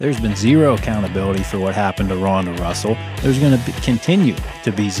There's been zero accountability for what happened to Rhonda Russell. There's going to continue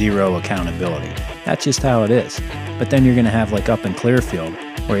to be zero accountability. That's just how it is. But then you're going to have, like up in Clearfield,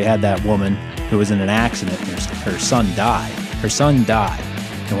 where you had that woman who was in an accident and her son died. Her son died.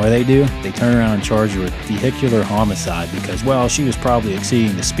 And what do? They turn around and charge her with vehicular homicide because, well, she was probably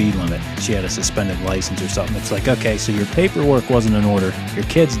exceeding the speed limit. She had a suspended license or something. It's like, okay, so your paperwork wasn't in order, your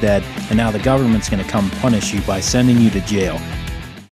kid's dead, and now the government's going to come punish you by sending you to jail.